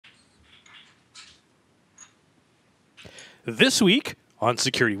This week on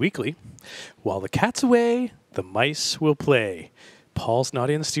Security Weekly, while the cat's away, the mice will play. Paul's not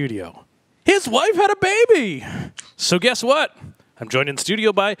in studio. His wife had a baby. So guess what? I'm joined in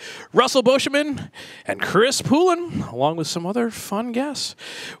studio by Russell Beauchemin and Chris Poulin, along with some other fun guests.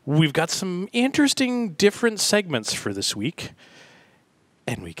 We've got some interesting different segments for this week,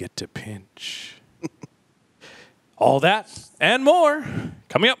 and we get to pinch. All that and more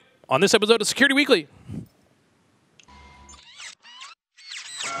coming up on this episode of Security Weekly.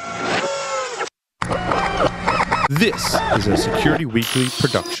 This is a Security Weekly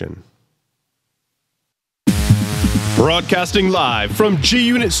production. Broadcasting live from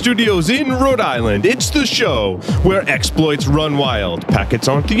G-Unit Studios in Rhode Island, it's the show where exploits run wild, packets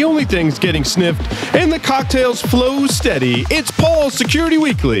aren't the only things getting sniffed, and the cocktails flow steady. It's Paul's Security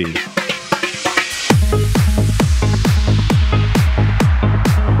Weekly.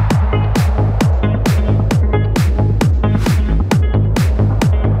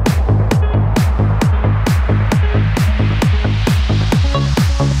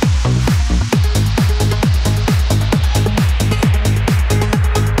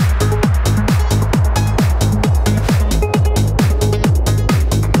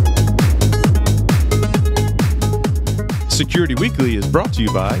 Security Weekly is brought to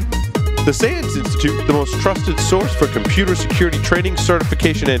you by the SANS Institute, the most trusted source for computer security training,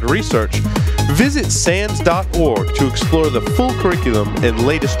 certification, and research. Visit SANS.org to explore the full curriculum and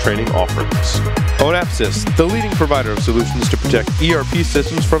latest training offerings. Onapsis, the leading provider of solutions to protect ERP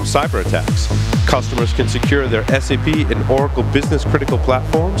systems from cyber attacks. Customers can secure their SAP and Oracle business critical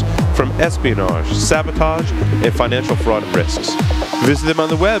platforms from espionage, sabotage, and financial fraud and risks. Visit them on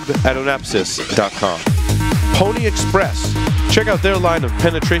the web at onapsis.com. Pony Express. Check out their line of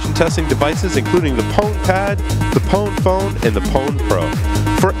penetration testing devices, including the Pwn Pad, the Pwn Phone, and the Pwn Pro.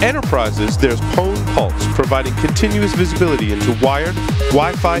 For enterprises, there's Pwn Pulse, providing continuous visibility into wired,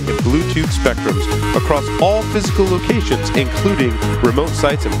 Wi-Fi, and Bluetooth spectrums across all physical locations, including remote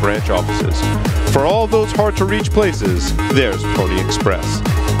sites and branch offices. For all those hard-to-reach places, there's Pony Express.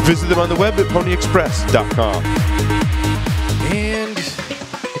 Visit them on the web at ponyexpress.com. And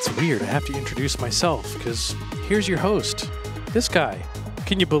it's weird. I have to introduce myself because here's your host. This guy.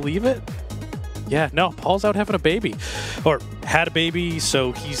 Can you believe it? Yeah, no, Paul's out having a baby. Or had a baby,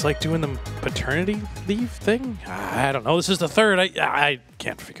 so he's like doing the paternity leave thing? I don't know. This is the third. I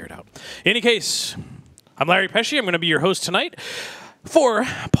can't figure it out. In any case, I'm Larry Pesci. I'm going to be your host tonight for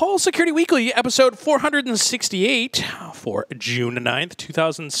Paul's Security Weekly, episode 468 for June 9th,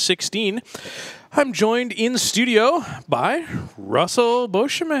 2016. I'm joined in studio by Russell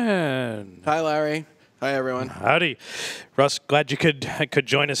Beauchemin. Hi, Larry. Hi, everyone. Howdy. Russ, glad you could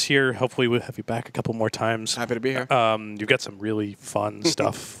join us here. Hopefully we'll have you back a couple more times. Happy to be here. You've got some really fun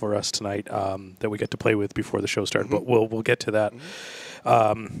stuff for us tonight that we get to play with before the show starts, but we'll get to that.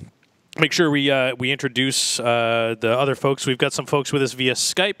 Make sure we introduce the other folks. We've got some folks with us via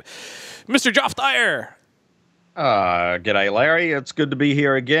Skype. Mr. Joff Dyer. G'day, Larry. It's good to be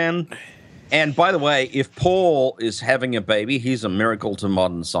here again. And by the way, if Paul is having a baby, he's a miracle to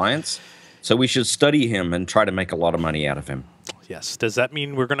modern science. So we should study him and try to make a lot of money out of him. Yes. Does that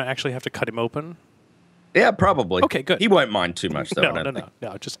mean we're going to actually have to cut him open? Yeah, probably. Okay, good. He won't mind too much, though.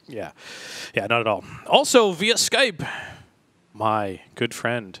 No, just, yeah. Yeah, not at all. Also, via Skype, my good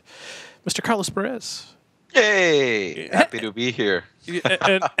friend, Mr. Carlos Perez. Hey, happy to be here.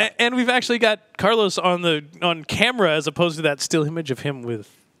 and we've actually got Carlos on camera as opposed to that still image of him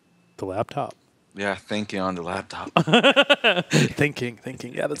with the laptop. Yeah, thinking on the laptop. thinking.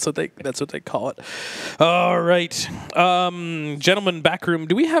 Yeah, that's what they call it. All right, gentlemen, backroom.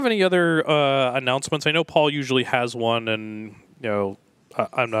 Do we have any other announcements? I know Paul usually has one, and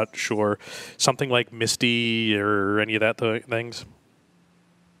I'm not sure. Something like Misty or any of that things.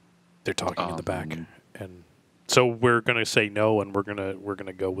 They're talking in the back, and so we're gonna say no, and we're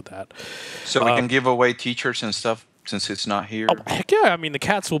gonna go with that. So we can give away T-shirts and stuff since it's not here. Oh, heck yeah! I mean, the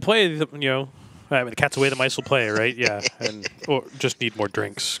cats will play. The cat's away, the mice will play, right? Yeah, or just need more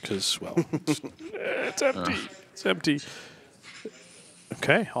drinks because, well, it's empty. It's empty.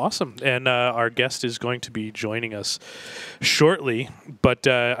 Okay, awesome. And our guest is going to be joining us shortly. But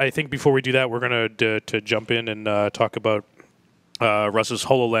I think before we do that, we're going to jump in and talk about Russ's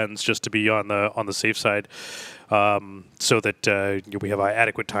Hololens, just to be on the safe side, so that we have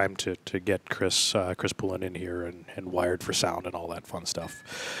adequate time to get Chris Poulin in here and wired for sound and all that fun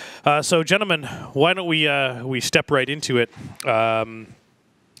stuff. So, gentlemen, why don't we step right into it?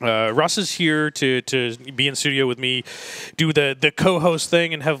 Russ is here to be in studio with me, do the co-host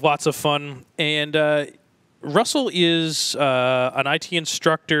thing, and have lots of fun. And Russell is an IT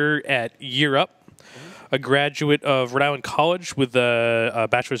instructor at Year Up. a graduate of Rhode Island College with a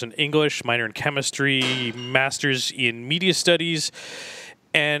bachelor's in English, minor in chemistry, master's in media studies,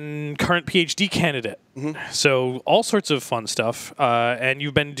 and current PhD candidate. So all sorts of fun stuff. And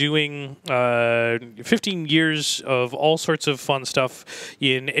you've been doing 15 years of all sorts of fun stuff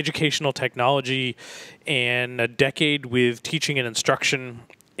in educational technology and a decade with teaching and instruction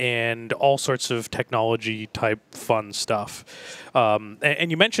and all sorts of technology type fun stuff.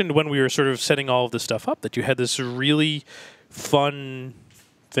 And you mentioned when we were sort of setting all of this stuff up that you had this really fun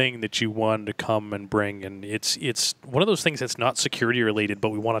thing that you wanted to come and bring, and it's one of those things that's not security related, but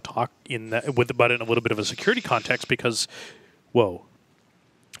we want to talk about it in a little bit of a security context because, whoa.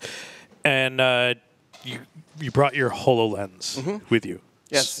 And you brought your HoloLens with you.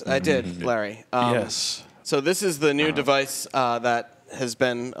 Yes, I did, Larry. Yes. So this is the new device that has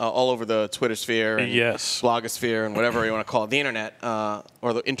been all over the Twitter sphere and blogosphere and whatever you want to call it, the internet,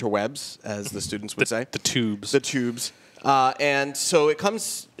 or the interwebs, as the students would say. The tubes. The tubes. And so it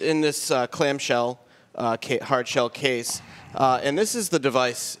comes in this clamshell, hard shell case. And this is the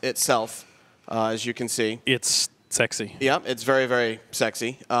device itself, as you can see. It's sexy. Yep, it's very, very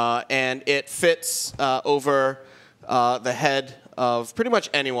sexy. And it fits over the head of pretty much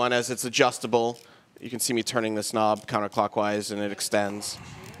anyone, as it's adjustable. You can see me turning this knob counterclockwise, and it extends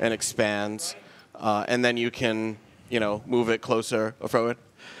and expands. And then you can, move it closer or forward.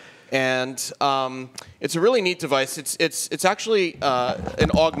 And it's a really neat device. It's actually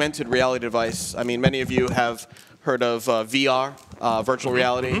an augmented reality device. I mean, many of you have heard of VR, virtual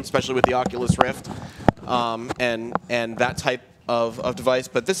reality, especially with the Oculus Rift, and that type of device.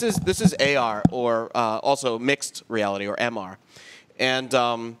 But this is AR, or also mixed reality, or MR,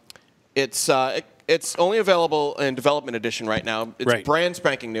 and it's only available in development edition right now. It's brand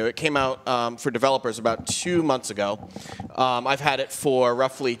spanking new. It came out for developers about 2 months ago. I've had it for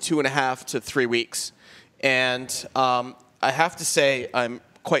roughly 2.5 to 3 weeks. And I have to say I'm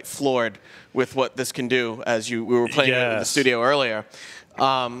quite floored with what this can do, as we were playing it in the studio earlier.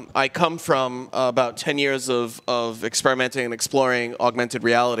 I come from about 10 years of experimenting and exploring augmented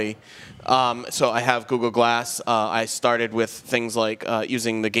reality. So I have Google Glass. I started with things like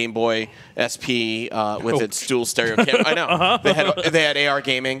using the Game Boy SP with its dual stereo camera. I know. They had AR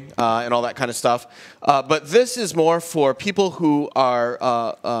gaming and all that kind of stuff. But this is more for people who are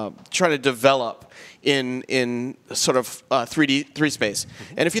trying to develop in sort of 3D space.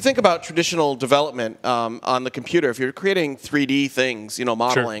 And if you think about traditional development on the computer, if you're creating 3D things,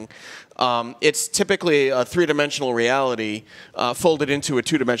 modeling, it's typically a three-dimensional reality folded into a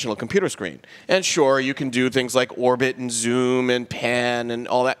two-dimensional computer screen. And sure, you can do things like orbit and zoom and pan and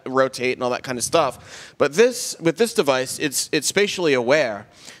all that, rotate and all that kind of stuff. But with this device, it's spatially aware.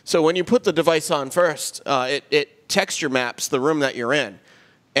 So when you put the device on first, it texture maps the room that you're in.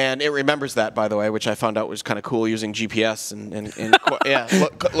 And it remembers that, by the way, which I found out was kind of cool, using GPS and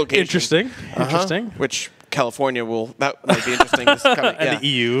location. Interesting. Interesting. Which California that might be interesting. And the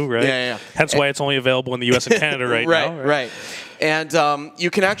EU, right? Yeah. Hence why it's only available in the U.S. and Canada now. Right. And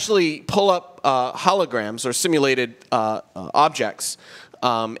you can actually pull up holograms or simulated objects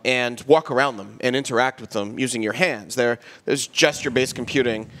and walk around them and interact with them using your hands. There's gesture-based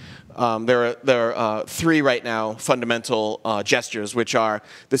computing. There are 3 right now fundamental gestures, which are,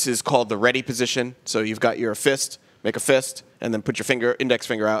 this is called the ready position. So you've got your fist, make a fist, and then put your index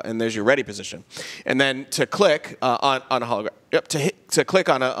finger out, and there's your ready position. And then to click on a hologram, to click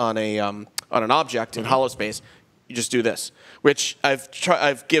on an object in holospace, you just do this, which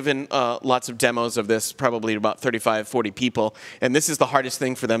I've given lots of demos of this, probably about 35, 40 people, and this is the hardest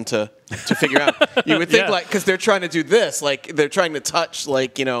thing for them to figure out. You would think, because they're trying to do this, like they're trying to touch,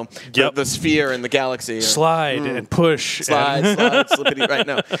 the sphere in the galaxy. Slide and push. Slide, slippity, right,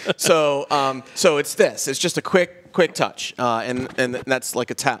 no. So it's this. It's just a quick touch, and that's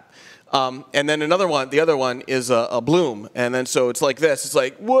like a tap. And then the other one is a bloom, and then so it's like this. It's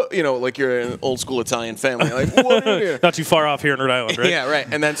like, what, like you're an old school Italian family. Like, what are you doing? Not too far off here in Rhode Island, right? Yeah, right.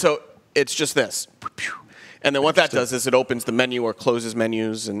 And then so it's just this. And then what that does is it opens the menu or closes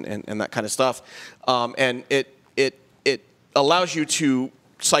menus and that kind of stuff. And it allows you to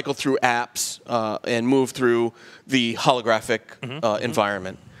cycle through apps and move through the holographic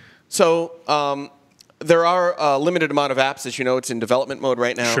environment. So there are a limited amount of apps. As you know, it's in development mode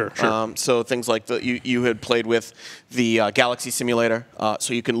right now. Sure. So things like you had played with the Galaxy Simulator,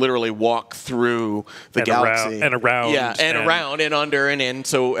 so you can literally walk through the galaxy. Around. Yeah, and around and under and in.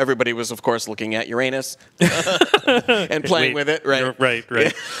 So everybody was, of course, looking at Uranus and playing with it. Right.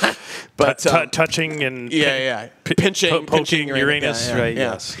 Right. But touching and pinching Uranus. Right.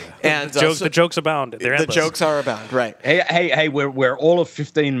 Yeah. Yes. And the jokes abound. They're endless. The jokes are abound. Right. Hey, we're all of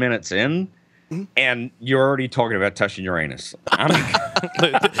 15 minutes in. and you're already talking about touching Uranus.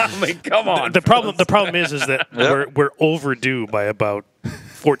 I mean, come on. The problem is that we're overdue by about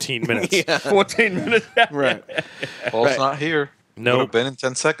 14 minutes. 14 minutes. Right. Paul's not here. No. Would have been in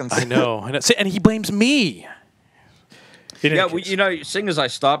 10 seconds. I know. See, and he blames me. Yeah, seeing as I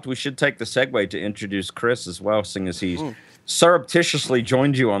stopped, we should take the segue to introduce Chris as well, seeing as he's surreptitiously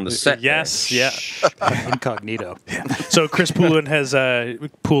joined you on the set. Yes, there. Incognito. So Chris Poulin has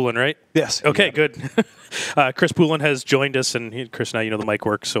Poulin, right? Yes. Okay, good. Chris Poulin has joined us, and Chris, now you know the mic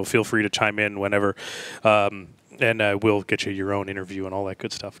works, so feel free to chime in whenever, and we'll get you your own interview and all that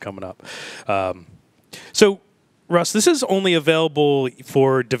good stuff coming up. So, Russ, this is only available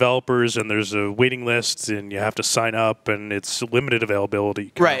for developers, and there's a waiting list, and you have to sign up, and it's limited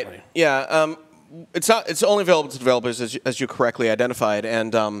availability currently. Right. Yeah. It's only available to developers, as you correctly identified,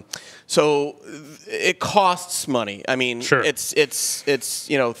 and so it costs money. I mean, Sure. it's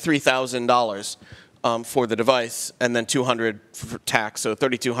 $3,000 for the device, and then $200 for tax, so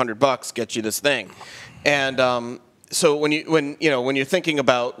 $3,200 gets you this thing, and so when you're thinking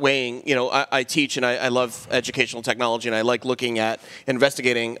about weighing, I teach and I love educational technology, and I like looking at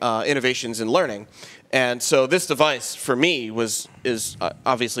investigating innovations in learning. And so this device for me is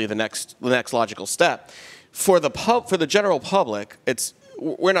obviously the next logical step. For the general public,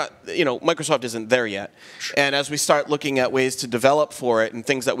 we're not, Microsoft isn't there yet. And as we start looking at ways to develop for it and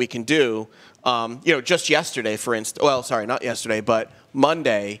things that we can do, just yesterday, for instance, well, sorry, not yesterday, but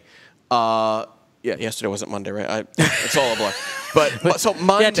Monday. Yeah, yesterday wasn't Monday, right? It's all a blur. But so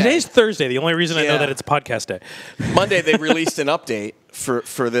Monday. Yeah, today's Thursday. The only reason I know that it's podcast day. Monday they released an update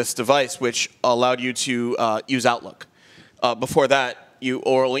for this device, which allowed you to use Outlook. Before that, you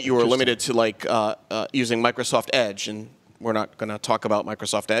were limited to using Microsoft Edge, and we're not going to talk about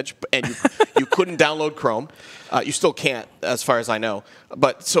Microsoft Edge. And you couldn't download Chrome. You still can't, as far as I know.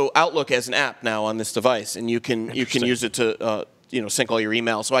 But so Outlook as an app now on this device, and you can use it to sync all your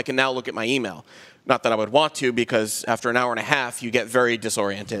email. So I can now look at my email. Not that I would want to, because after an hour and a half, you get very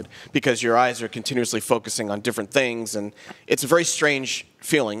disoriented because your eyes are continuously focusing on different things, and it's a very strange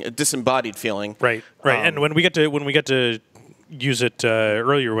feeling, a disembodied feeling. Right. And when we get to use it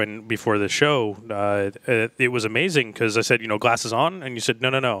earlier before the show, it was amazing because I said, glasses on, and you said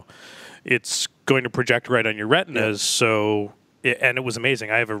no, it's going to project right on your retinas. So, and it was amazing.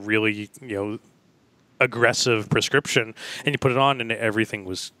 I have a really aggressive prescription, and you put it on, and everything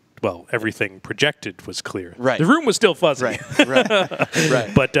projected was clear. Right. The room was still fuzzy. Right.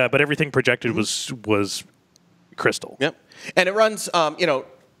 But everything projected was crystal. Yep. And it runs,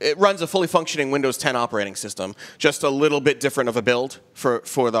 it runs a fully functioning Windows 10 operating system, just a little bit different of a build for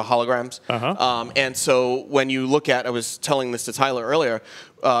the holograms. And so when you look at, I was telling this to Tyler earlier,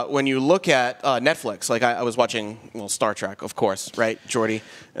 when you look at Netflix, like I was watching, Star Trek, of course, right, Geordi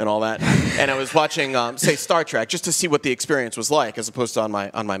and all that, and I was watching, say, Star Trek, just to see what the experience was like, as opposed to on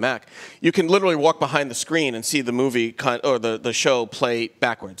my Mac. You can literally walk behind the screen and see the movie or the show play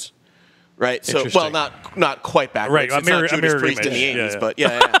backwards. Right. So, well, not quite backwards. Right. It's not Judas Priest in the 80s, but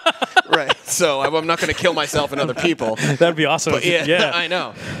yeah. Right. So I'm not going to kill myself and other people. That'd be awesome. But yeah, I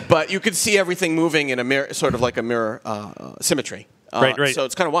know. But you could see everything moving in a mirror, sort of like a mirror symmetry. Right. So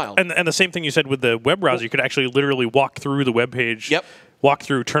it's kind of wild. And the same thing you said with the web browser, you could actually literally walk through the web page. Yep. Walk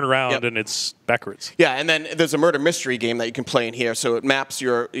through, turn around, and it's backwards. Yeah, and then there's a murder mystery game that you can play in here. So it maps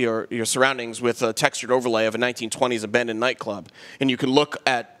your surroundings with a textured overlay of a 1920s abandoned nightclub, and you can look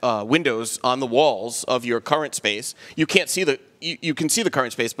at windows on the walls of your current space. You can't see you can see the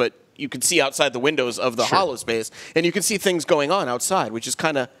current space, but you can see outside the windows of the hollow space, and you can see things going on outside, which is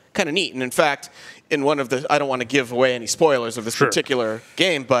kind of neat. And in fact, in one of the, I don't want to give away any spoilers of this particular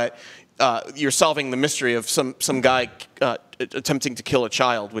game, but you're solving the mystery of some guy attempting to kill a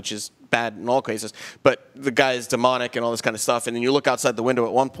child, which is bad in all cases, but the guy is demonic and all this kind of stuff, and then you look outside the window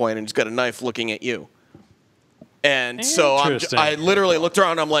at one point and he's got a knife looking at you. And so I literally looked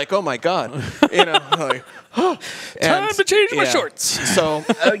around and I'm like, oh my God. Like, time to change my shorts. So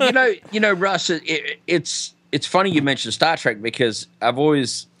Russ, it's funny you mentioned Star Trek, because I'm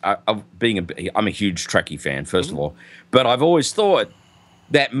a huge Trekkie fan, first of all, but I've always thought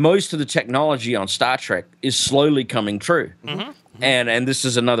that most of the technology on Star Trek is slowly coming true. And this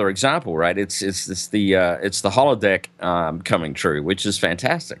is another example, right? It's the holodeck coming true, which is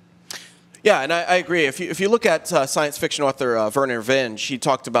fantastic. Yeah, and I agree. If you look at science fiction author Werner Vinge, he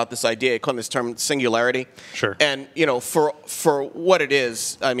talked about this idea, he called this term singularity. Sure. And for what it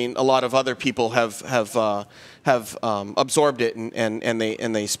is, I mean, a lot of other people have absorbed it and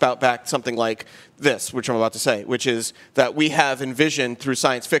they spout back something like this, which I'm about to say, which is that we have envisioned through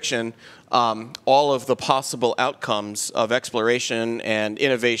science fiction all of the possible outcomes of exploration and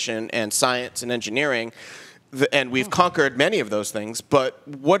innovation and science and engineering. And we've conquered many of those things, but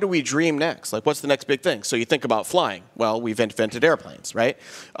what do we dream next? Like, what's the next big thing? So you think about flying. Well, we've invented airplanes, right?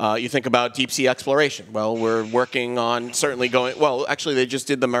 You think about deep sea exploration. Well, we're working on certainly going. Well, actually, they just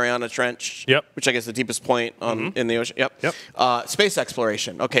did the Mariana Trench, which I guess is the deepest point in the ocean. Space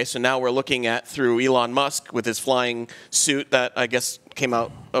exploration. Okay, so now we're looking at through Elon Musk with his flying suit that I guess came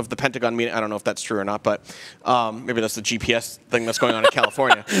out of the Pentagon meeting. I don't know if that's true or not, but maybe that's the GPS thing that's going on in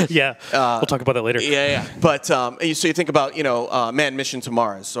California. We'll talk about that later. Yeah. But so you think about manned mission to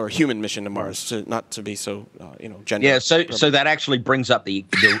Mars or human mission to Mars, not to be so gender. Yeah. So that actually brings up the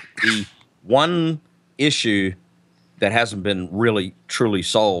one issue that hasn't been really truly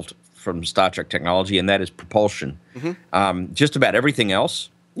solved from Star Trek technology, and that is propulsion. Just about everything else.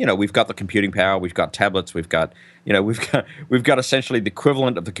 We've got the computing power, we've got tablets, we've got essentially the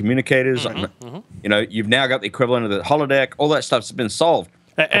equivalent of the communicators. You've now got the equivalent of the holodeck. All that stuff's been solved.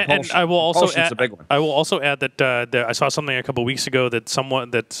 And I will also add, a big one. I will also add that I saw something a couple of weeks ago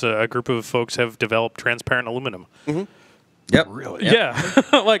that a group of folks have developed transparent aluminum. Yep. Really? Yeah.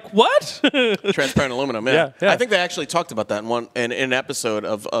 Like, what? Transparent aluminum, yeah. Yeah. I think they actually talked about that in an episode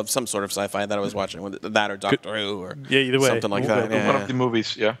of some sort of sci-fi that I was watching, that or Doctor Who or either way. something like that. One of the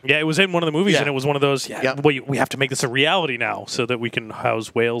movies, yeah. Yeah, it was in one of the movies, Yeah. and it was one of those, we have to make this a reality now so that we can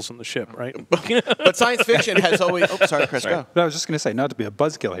house whales on the ship, right? But science fiction has always... Oh, sorry, Chris, go. No, I was just going to say, not to be a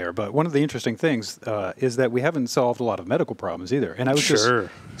buzzkill here, but one of the interesting things is that we haven't solved a lot of medical problems either. And I was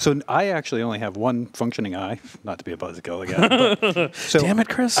so I actually only have one functioning eye, not to be a buzzkill again. But, so, Damn it,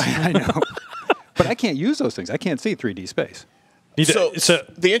 Chris. I know. But I can't use those things. I can't see 3D space. So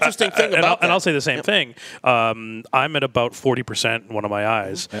the interesting thing about that... And I'll say the same thing. I'm at about 40% in one of my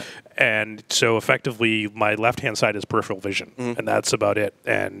eyes. And so effectively, my left-hand side is peripheral vision. And that's about it.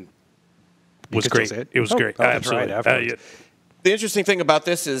 And it was great. It was great. Absolutely. The interesting thing about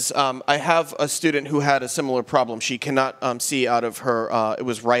this is I have a student who had a similar problem. She cannot see out of her, it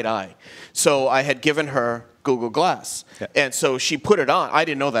was right eye. So I had given her Google Glass. And so she put it on. I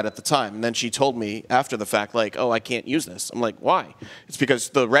didn't know that at the time. And then she told me after the fact, like, oh, I can't use this. I'm like, why? It's because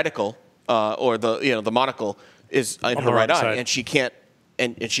the reticle or the monocle is in her right eye, and she can't.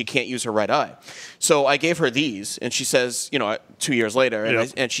 And she can't use her right eye. So I gave her these, and she says, 2 years later,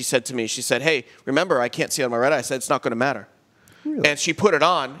 and she said to me, she said, hey, remember, I can't see out of my right eye. I said, it's not going to matter. Really? And she put it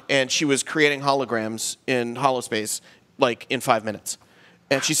on, and she was creating holograms in holospace, like, in 5 minutes.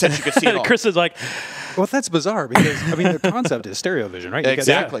 And she said she could see it all. Chris is like... Well, that's bizarre because, the concept is stereo vision, right?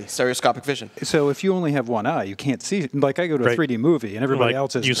 Exactly, stereoscopic vision. So if you only have one eye, you can't see. Like, I go to a 3D movie, and everybody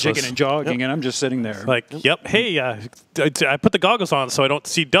else is jigging and jogging, and I'm just sitting there. Like, hey, I put the goggles on so I don't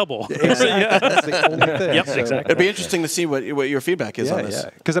see double. Exactly. That's the only thing. Yep, exactly. It'd be interesting to see what your feedback is on this. Yeah,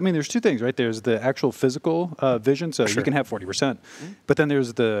 because, there's two things, right? There's the actual physical vision, so you can have 40%. But then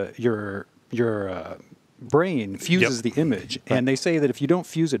there's your brain fuses the image, and they say that if you don't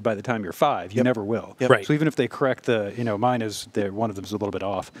fuse it by the time you're 5, you never will. Right. So even if they correct mine is one of them is a little bit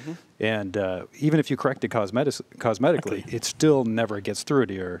off, and even if you correct it cosmetically, it still never gets through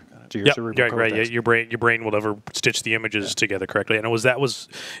to your cerebral cortex. Right. Yeah, your brain will never stitch the images together correctly, and that was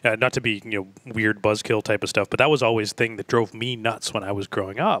not to be weird buzzkill type of stuff, but that was always the thing that drove me nuts when I was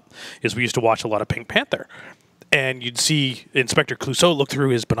growing up. Is we used to watch a lot of Pink Panther. And you'd see Inspector Clouseau look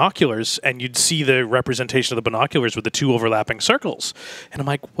through his binoculars, and you'd see the representation of the binoculars with the 2 overlapping circles. And I'm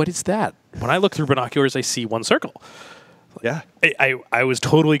like, what is that? When I look through binoculars, I see 1 circle. Yeah. I was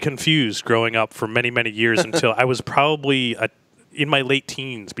totally confused growing up for many, many years until I was probably in my late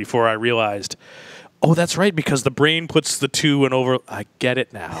teens before I realized, oh, that's right, because the brain puts the 2 and over. I get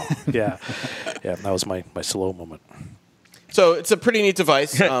it now. Yeah, that was my slow moment. So it's a pretty neat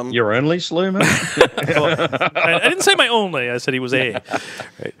device. Your only Sluman? I didn't say my only. I said he was a.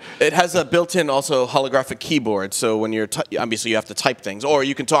 Right. It has a built-in also holographic keyboard. So when you're obviously you have to type things, or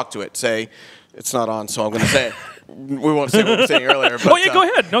you can talk to it. Say, it's not on, so I'm going to say it. We won't say what we were saying earlier. But, go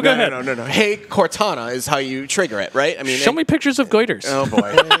ahead. No, go ahead. No. Hey, Cortana is how you trigger it, right? Show me pictures of goiters. Oh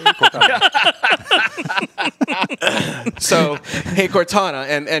boy. So, hey, Cortana,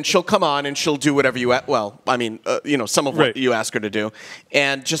 and she'll come on and she'll do whatever you some of what you ask her to do,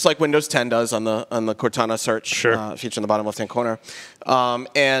 and just like Windows 10 does on the Cortana search feature in the bottom left-hand corner,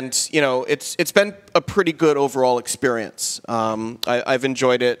 it's been a pretty good overall experience. I've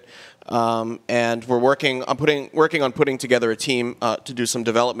enjoyed it. and we're working on putting together a team to do some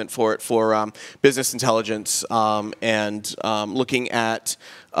development for it for business intelligence and looking at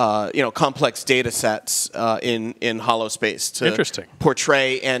complex data sets in hollow space to Interesting.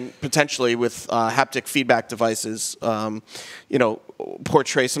 portray and potentially with haptic feedback devices,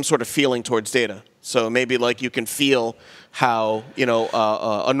 portray some sort of feeling towards data. So maybe like you can feel how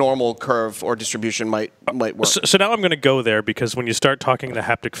a normal curve or distribution might work. So now I'm going to go there because when you start talking the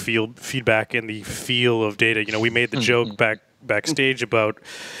haptic feedback and the feel of data, we made the joke backstage about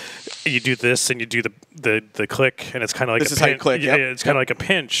you do this and you do the click and it's kind of like this is how you click. Yeah, it's kind of like a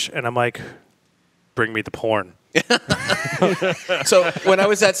pinch, and I'm like, bring me the porn. So when I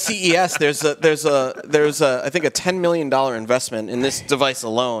was at CES, there's I think a $10 million investment in this device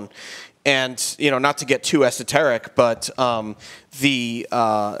alone. And not to get too esoteric, but one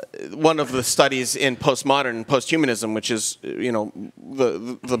of the studies in postmodern and posthumanism, which is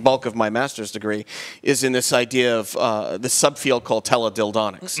the bulk of my master's degree, is in this idea of this subfield called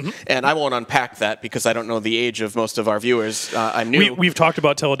teledildonics. Mm-hmm. And I won't unpack that because I don't know the age of most of our viewers. I'm new. We've talked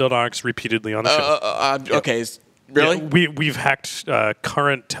about teledildonics repeatedly on the show. Okay. Really? Yeah, we've hacked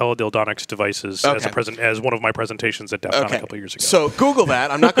current teledildonics devices as one of my presentations at DEF CON a couple years ago. So Google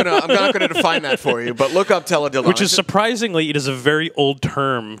that. I'm not gonna define that for you, but look up teledildonics. Which is surprisingly, it is a very old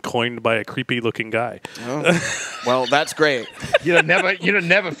term coined by a creepy-looking guy. Oh. Well, that's great. You'd have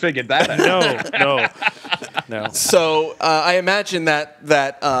never figured that out. No. So I imagine that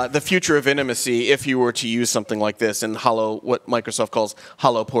the future of intimacy, if you were to use something like this in what Microsoft calls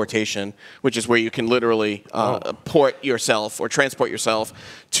holoportation, which is where you can literally port yourself or transport yourself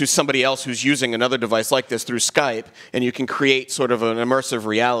to somebody else who's using another device like this through Skype, and you can create sort of an immersive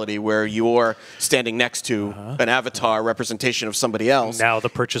reality where you're standing next to an avatar representation of somebody else. Now the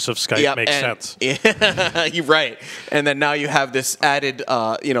purchase of Skype makes sense. You're right. And then now you have this added,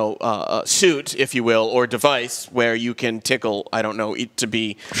 suit, if you will, or device where you can tickle, I don't know, to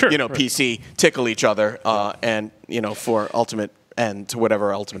be, PC, tickle each other, and, for ultimate end to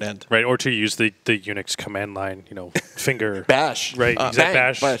whatever ultimate end. Right, or to use the Unix command line, finger. Bash. Right,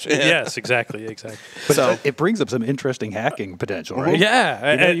 bash. Yeah. Yes, exactly. But it brings up some interesting hacking potential, right?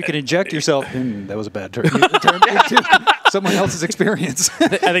 Yeah. You can inject yourself, that was a bad term, into someone else's experience. I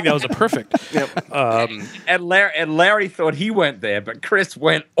think that was a perfect. Yep. And Larry thought he went there, but Chris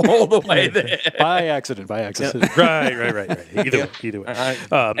went all the way there. By accident. Right. Either way.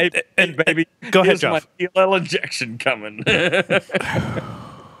 And baby, go ahead, here's Jeff. my little injection coming.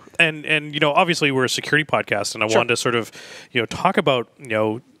 And obviously we're a security podcast, and I wanted to sort of talk about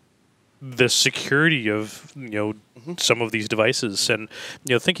the security of some of these devices, and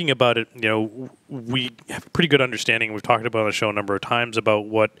thinking about it, we have a pretty good understanding. We've talked about on the show a number of times about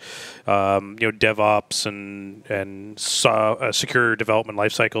what DevOps and secure development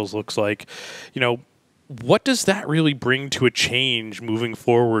life cycles looks like. What does that really bring to a change moving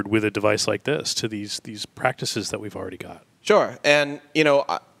forward with a device like this to these practices that we've already got? Sure, and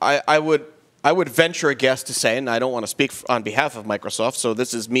I would venture a guess to say, and I don't want to speak on behalf of Microsoft, so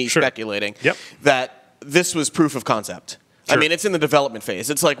this is me speculating, that this was proof of concept. Sure. I mean, it's in the development phase.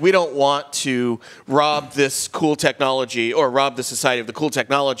 It's like we don't want to rob this cool technology or rob the society of the cool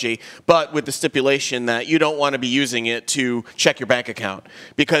technology, but with the stipulation that you don't want to be using it to check your bank account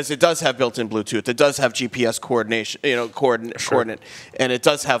because it does have built-in Bluetooth, it does have GPS coordination, coordinate, and it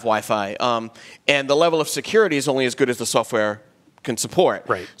does have Wi-Fi. And the level of security is only as good as the software can support.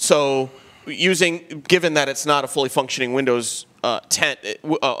 Right. So given that it's not a fully functioning Windows 10,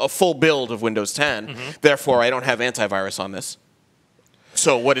 a full build of Windows 10, therefore I don't have antivirus on this.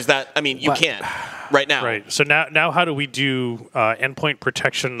 So what is that? I mean, you can't right now. Right. So now how do we do endpoint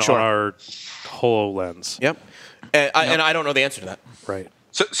protection on our HoloLens? Yep. And I don't know the answer to that. Right.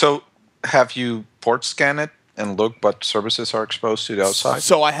 So have you port scanned it and looked what services are exposed to the outside?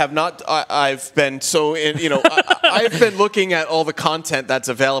 So I have not. I've been I've been looking at all the content that's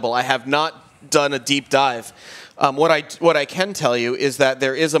available. I have not done a deep dive. What I can tell you is that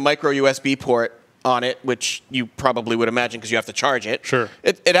there is a micro USB port on it, which you probably would imagine because you have to charge it. Sure.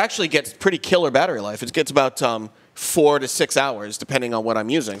 It actually gets pretty killer battery life. It gets about 4 to 6 hours depending on what I'm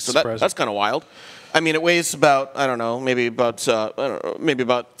using. So that's kind of wild. I mean, it weighs about, I don't know, maybe about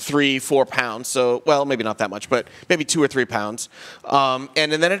 3-4 pounds. So, well, maybe not that much, but maybe 2 or 3 pounds. And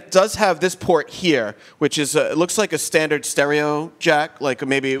then it does have this port here, which is it looks like a standard stereo jack, like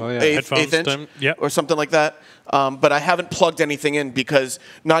maybe eighth inch or something like that. But I haven't plugged anything in because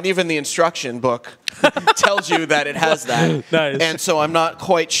not even the instruction book tells you that it has that. Nice. And so I'm not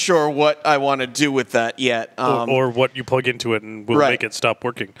quite sure what I want to do with that yet. Or what you plug into it and will Right. make it stop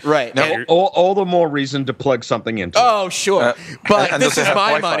working. Right. Now, And- all the more reason to plug something into it. oh, sure. But and this does it is have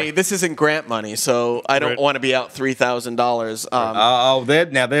my Wi-Fi? money. This isn't grant money, so I don't Right. want to be out $3,000.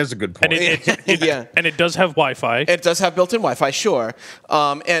 Now there's a good point. And Yeah. and it does have Wi-Fi. It does have built-in Wi-Fi, sure.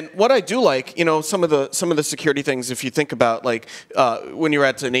 And what I do like, some of the security things. If you think about like when you're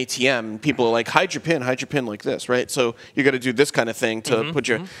at an ATM, people are like, hide your pin like this, right? So you got to do this kind of thing to put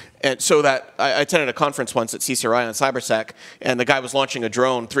your. And so that I attended a conference once at CCRI on CyberSec, and the guy was launching a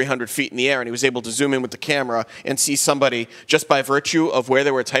drone 300 feet in the air, and he was able to zoom in with the camera and see somebody just by virtue of where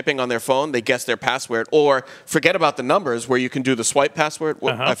they were typing on their phone, they guessed their password. Or forget about the numbers where you can do the swipe password.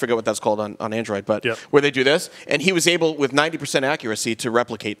 I forget what that's called on Android, but Yep. where they do this, and he was able with 90% accuracy to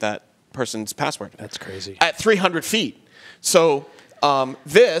replicate that person's password. That's crazy. At 300 feet. So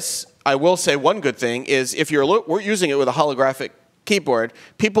this, I will say one good thing is if we're using it with a holographic keyboard,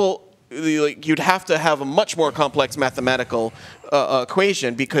 you'd have to have a much more complex mathematical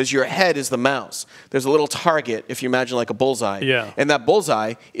equation because your head is the mouse. There's a little target, if you imagine like a bullseye. Yeah. And that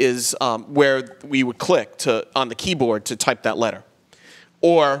bullseye is where we would click on the keyboard to type that letter.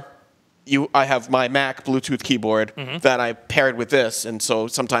 Or I have my Mac Bluetooth keyboard that I paired with this, and so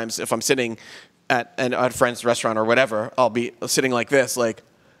sometimes if I'm sitting at a friend's restaurant or whatever, I'll be sitting like this, like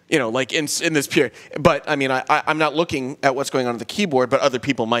in this period. But I mean, I'm not looking at what's going on the keyboard, but other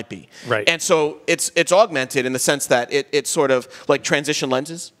people might be. Right. And so it's augmented in the sense that it's sort of like transition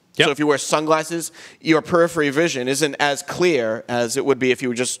lenses. Yep. So if you wear sunglasses, your periphery vision isn't as clear as it would be if you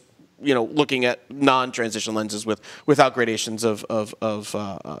were just looking at non-transition lenses without gradations of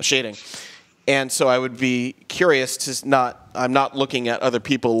shading. And so I would be curious I'm not looking at other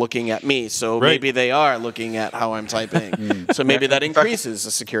people looking at me, so Right. maybe they are looking at how I'm typing. So maybe that increases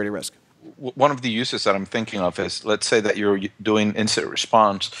the security risk. One of the uses that I'm thinking of is, let's say that you're doing incident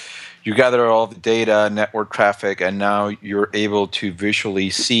response. You gather all the data, network traffic, and now you're able to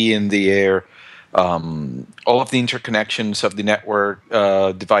visually see in the air all of the interconnections of the network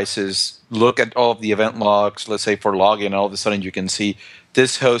devices, look at all of the event logs, let's say for login, all of a sudden you can see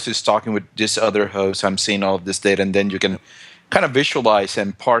this host is talking with this other host, I'm seeing all of this data, and then you can kind of visualize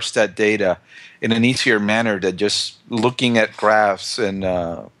and parse that data in an easier manner than just looking at graphs in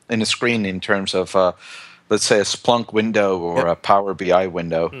a screen in terms of, let's say, a Splunk window or a Power BI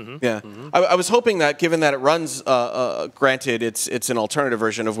window. Yeah, I was hoping that, given that it runs, granted it's an alternative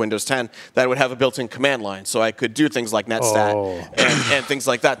version of Windows 10, that it would have a built-in command line, so I could do things like netstat and things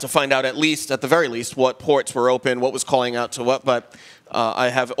like that to find out at the very least, what ports were open, what was calling out to what. But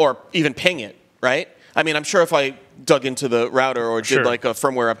or even ping it, right? I mean, I'm sure if I dug into the router or did like a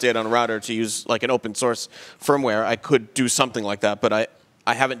firmware update on a router to use like an open source firmware, I could do something like that. But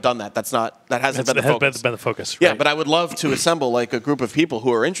I haven't done that. That hasn't been the focus. Been the focus. Yeah, right? but I would love to assemble like a group of people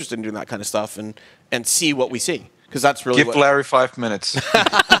who are interested in doing that kind of stuff and see what we see, because that's really Give Larry 5 minutes.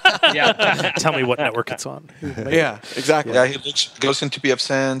 Tell me what network it's on. Yeah, exactly. Yeah, he goes into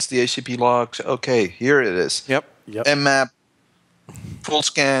pfSense, the HCP logs. Okay, here it is. Yep. Mmap, full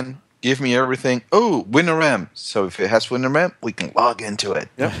scan, give me everything. Oh, WinRM. So if it has WinRM, we can log into it.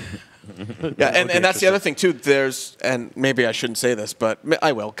 Yep. Yeah, and that's the other thing too. And maybe I shouldn't say this, but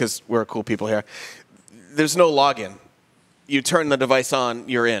I will, because we're cool people here. There's no login. You turn the device on,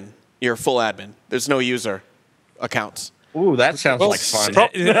 you're in. You're full admin. There's no user accounts. Ooh, that sounds like fun. All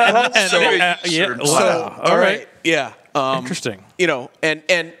right. Yeah. Interesting.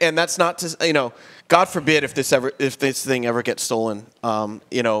 And that's not to God forbid if this thing ever gets stolen. Well,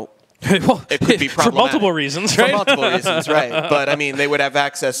 it could be for problematic. multiple reasons, right? For multiple reasons, right? But I mean, they would have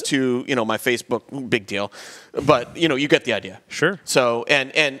access to my Facebook. Big deal. But you get the idea. Sure. So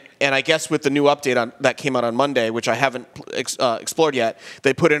and I guess with the new update that came out on Monday, which I haven't explored yet,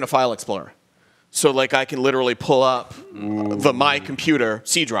 they put in a file explorer. So like I can literally pull up my computer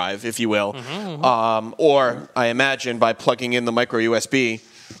C drive, if you will, or I imagine by plugging in the micro USB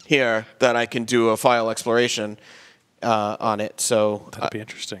here that I can do a file exploration on it. So That'd be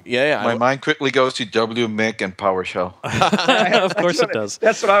interesting. Yeah. My mind quickly goes to WMIC and PowerShell. Of course it does.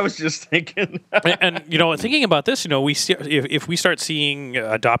 That's what I was just thinking. and thinking about this, if we start seeing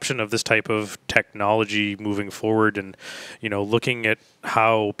adoption of this type of technology moving forward, and looking at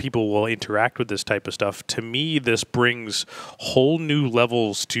how people will interact with this type of stuff, to me, this brings whole new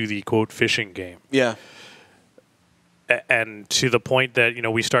levels to the quote phishing game. Yeah. And to the point that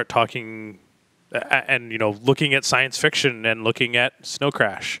we start talking and looking at science fiction and looking at Snow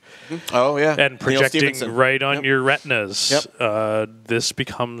Crash. Oh yeah, And Neil projecting Stephenson. right on Yep. your retinas. Yep. This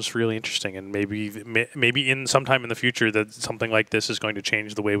becomes really interesting, and maybe in sometime in the future that something like this is going to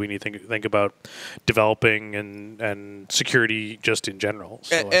change the way we need to think about developing and security just in general.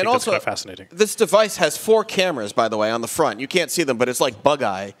 So I think also, that's kind of fascinating. This device has 4 cameras, by the way, on the front. You can't see them, but it's like bug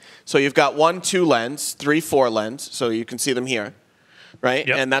eye. So you've got 1, 2 lens, 3, 4 lens, so you can see them here. Right,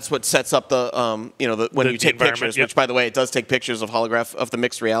 Yep. and that's what sets up the when you take pictures. yep. Which, by the way, it does take pictures of holograph of the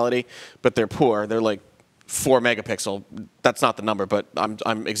mixed reality, but they're poor. They're like 4 megapixel. That's not the number, but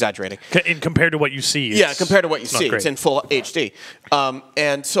I'm exaggerating. Compared to what you see. Yeah, compared to what you not see, great. it's in full HD.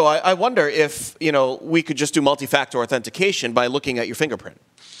 And so I wonder if we could just do multi-factor authentication by looking at your fingerprint.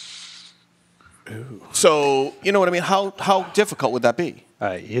 Ooh. So you know what I mean? How difficult would that be?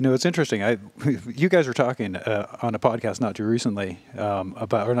 It's interesting. You guys were talking on a podcast not too recently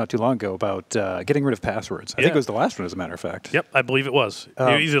not too long ago about getting rid of passwords. I think it was the last one, as a matter of fact. Yep, I believe it was.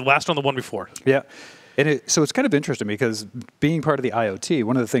 Either the last one or the one before. Yeah. And so it's kind of interesting because being part of the IoT,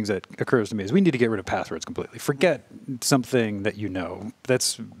 one of the things that occurs to me is we need to get rid of passwords completely. Forget something that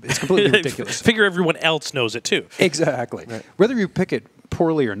it's completely ridiculous. Figure everyone else knows it too. Exactly. Right. Whether you pick it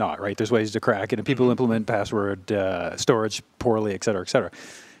poorly or not, right? There's ways to crack it, and people implement password storage poorly, et cetera, et cetera.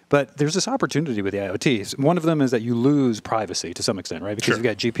 But there's this opportunity with the IoT. One of them is that you lose privacy to some extent, right? Because you've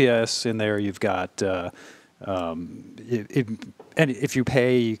got GPS in there, you've got and if you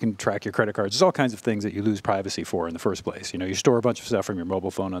pay, you can track your credit cards. There's all kinds of things that you lose privacy for in the first place. You store a bunch of stuff from your mobile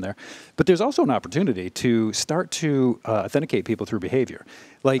phone on there. But there's also an opportunity to start to authenticate people through behavior.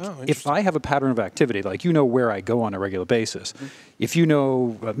 Like, if I have a pattern of activity, like where I go on a regular basis, if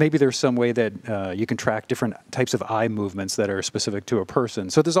maybe there's some way that you can track different types of eye movements that are specific to a person.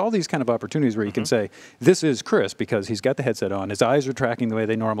 So there's all these kind of opportunities where you can say, this is Chris because he's got the headset on, his eyes are tracking the way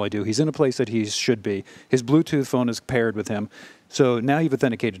they normally do, he's in a place that he should be, his Bluetooth phone is paired with him. So now you've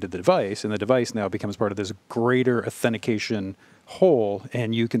authenticated to the device, and the device now becomes part of this greater authentication whole,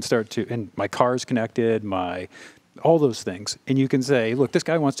 and you can start to, and my car's connected, all those things. And you can say, look, this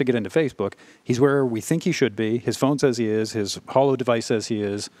guy wants to get into Facebook. He's where we think he should be. His phone says he is. His Holo device says he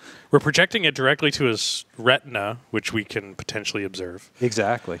is. We're projecting it directly to his retina, which we can potentially observe.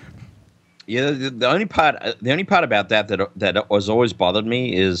 Exactly. Yeah, the only part about that has always bothered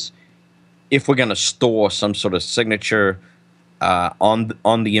me is if we're going to store some sort of signature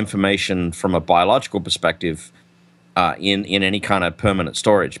on the information from a biological perspective in any kind of permanent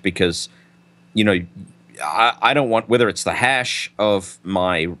storage, because I don't want, whether it's the hash of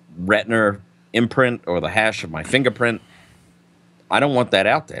my retina imprint or the hash of my fingerprint, I don't want that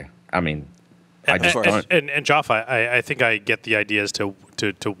out there. I mean, I just don't. And Joff, I think I get the idea as to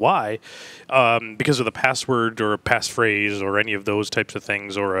why, because of the password or a passphrase or any of those types of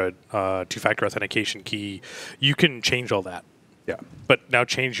things, or a two-factor authentication key, you can change all that. Yeah. But now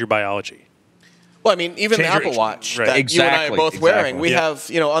change your biology. Well, I mean, even the Change your- Apple Watch right. that you and I are Exactly, both wearing, we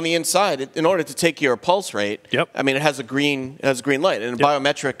exactly. have, on the inside, in order to take your pulse rate, Yep. I mean, it has a green light. And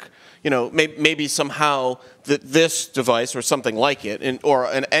biometric, maybe somehow this device or something like it, or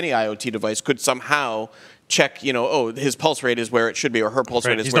any IoT device could somehow check, his pulse rate is where it should be, or her pulse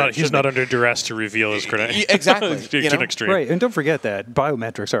rate is where it should be. He's not under duress to reveal his credentials. Exactly. to an extreme. Right, and don't forget that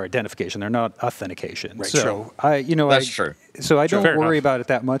biometrics are identification; they're not authentication. Right, so That's true. So I don't Fair worry enough. about it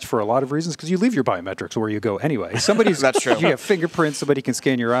that much for a lot of reasons, because you leave your biometrics where you go anyway. Somebody's That's true. You have fingerprints; somebody can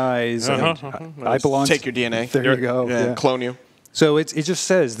scan your eyes. I belong. Take your DNA. There you go. Yeah. Clone you. So it just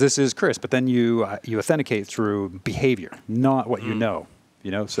says this is Chris, but then you authenticate through behavior, not what you know.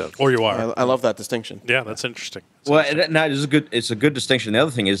 So Or you are. I love that distinction. Yeah, that's interesting. Well, it's a good distinction. The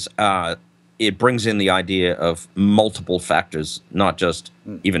other thing is it brings in the idea of multiple factors, not just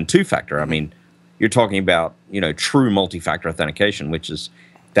even two-factor. I mean, you're talking about true multi-factor authentication,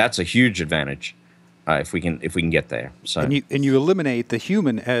 that's a huge advantage if we can get there. So and you eliminate the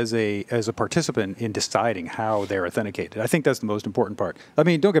human as a participant in deciding how they're authenticated. I think that's the most important part. I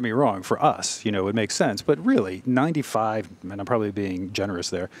mean, don't get me wrong. For us, it makes sense. But really, 95, and I'm probably being generous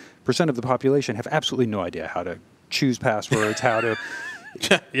there, % of the population have absolutely no idea how to choose passwords, how to.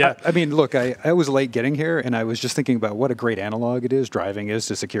 Yeah. I mean, look, I was late getting here, and I was just thinking about what a great analog it is, driving is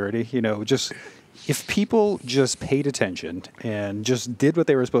to security. Just if people just paid attention and just did what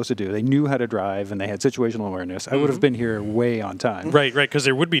they were supposed to do, they knew how to drive, and they had situational awareness, I would have been here way on time. Right, because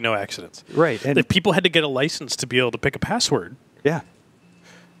there would be no accidents. Right. And If people had to get a license to be able to pick a password. yeah.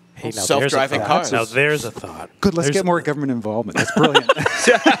 Hey, now Self-driving there's a cars. thought. Now there's a thought. Good, let's get more government involvement. That's brilliant.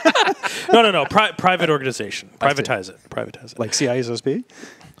 No. Private organization. Privatize it. Like CISSP?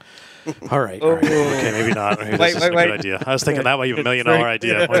 All right. Okay, maybe not. Maybe this isn't a good idea. I was thinking that might be a $1 million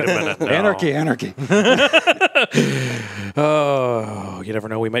idea. Wait a minute. No. Anarchy. Oh, you never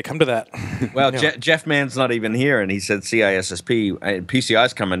know. We might come to that. Well, Jeff Mann's not even here, and he said CISSP.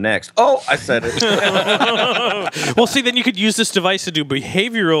 PCI's coming next. Oh, I said it. Well, see, then you could use this device to do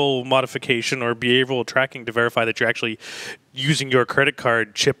behavioral modification or behavioral tracking to verify that you're actually using your credit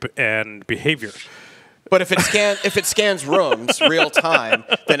card chip and behavior. But if it scans rooms real time,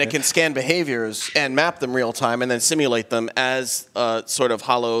 then it can scan behaviors and map them real time and then simulate them as sort of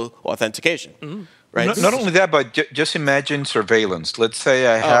hollow authentication. Mm-hmm. Right? Not only that, but just imagine surveillance. Let's say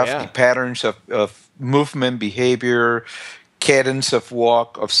I have the patterns of movement, behavior, cadence of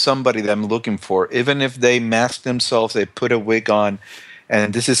walk of somebody that I'm looking for. Even if they mask themselves, they put a wig on,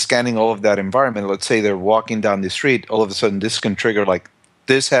 and this is scanning all of that environment. Let's say they're walking down the street. All of a sudden, this can trigger, like,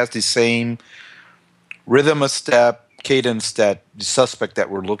 this has the same rhythm of step, cadence that the suspect that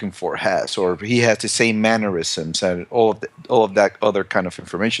we're looking for has, or he has the same mannerisms and all of that other kind of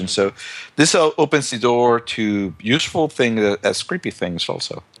information. So this opens the door to useful things as creepy things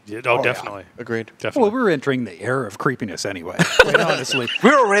also. Yeah, definitely. Yeah. Agreed. Definitely. Well, we're entering the era of creepiness anyway. Quite honestly,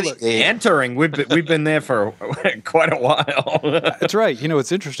 we're already entering. We've been there for quite a while. That's right. You know,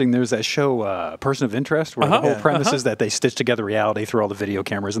 it's interesting. There's that show, Person of Interest, where the whole premise is that they stitch together reality through all the video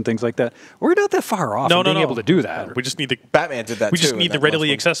cameras and things like that. We're not that far off from being able to do that. We just need the Batman did that. We just need the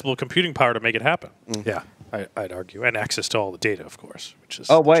readily accessible computing power to make it happen. Mm. Yeah, I'd argue, and access to all the data, of course. Which is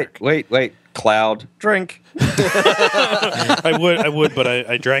wait. Cloud drink. I would, but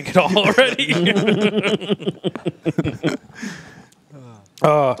I drank it all already.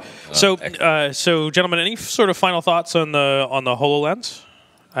 So, gentlemen, any sort of final thoughts on the HoloLens?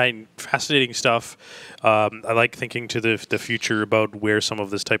 Fascinating stuff. I like thinking to the future about where some of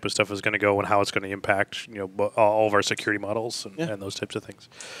this type of stuff is going to go and how it's going to impact, all of our security models and those types of things.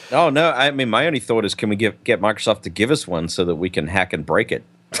 Oh no! I mean, my only thought is, can we get Microsoft to give us one so that we can hack and break it?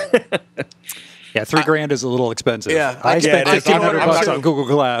 Yeah, $3,000 is a little expensive. Yeah, I spent $1,500 on too. Google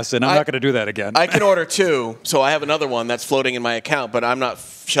Glass, and I'm not going to do that again. I can order 2, so I have another one that's floating in my account, but I'm not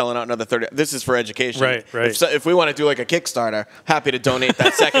shelling out another 30. This is for education. Right. If we want to do like a Kickstarter, happy to donate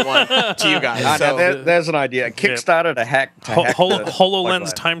that second one to you guys. There's an idea. A Kickstarter to hack.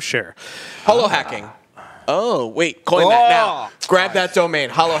 HoloLens timeshare. Holo hacking. Oh, wait. Coin that now. Grab that domain,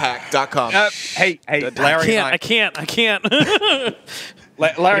 holohack.com. Hey, Larry I can't.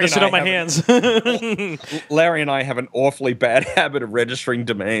 Larry and sit on my hands. Larry and I have an awfully bad habit of registering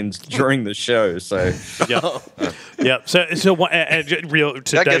domains during the show. So yeah. So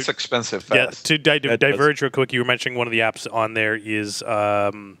that gets expensive fast. To diverge real quick, you were mentioning one of the apps on there is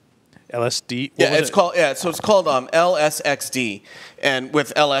LSD. It's called LSXD, and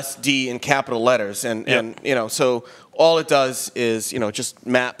with LSD in capital letters, and so all it does is just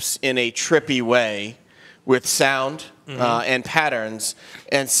maps in a trippy way with sound and patterns,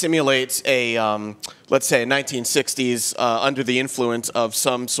 and simulates a let's say a 1960s under the influence of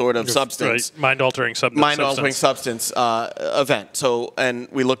some sort of substance, mind-altering substance event. So, and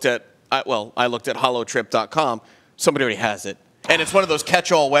we looked at I looked at holotrip.com. Somebody already has it. And it's one of those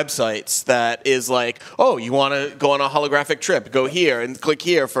catch-all websites that is like, oh, you want to go on a holographic trip? Go here and click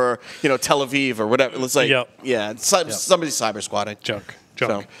here for Tel Aviv or whatever. It's like, somebody's cyber squatting. Junk.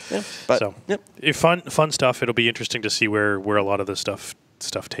 Fun stuff. It'll be interesting to see where a lot of this stuff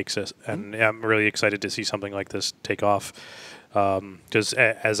takes us, and I'm really excited to see something like this take off. Because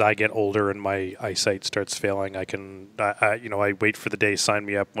as I get older and my eyesight starts failing, I wait for the day sign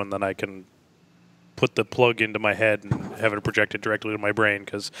me up when then I can put the plug into my head and have it projected directly to my brain,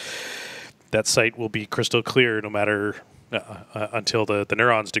 because that sight will be crystal clear no matter until the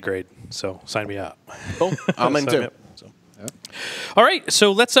neurons degrade. So sign me up. Cool. I'm into it. All right,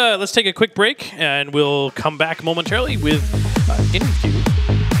 so let's take a quick break, and we'll come back momentarily with an interview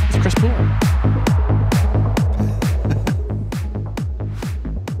with Chris Poole.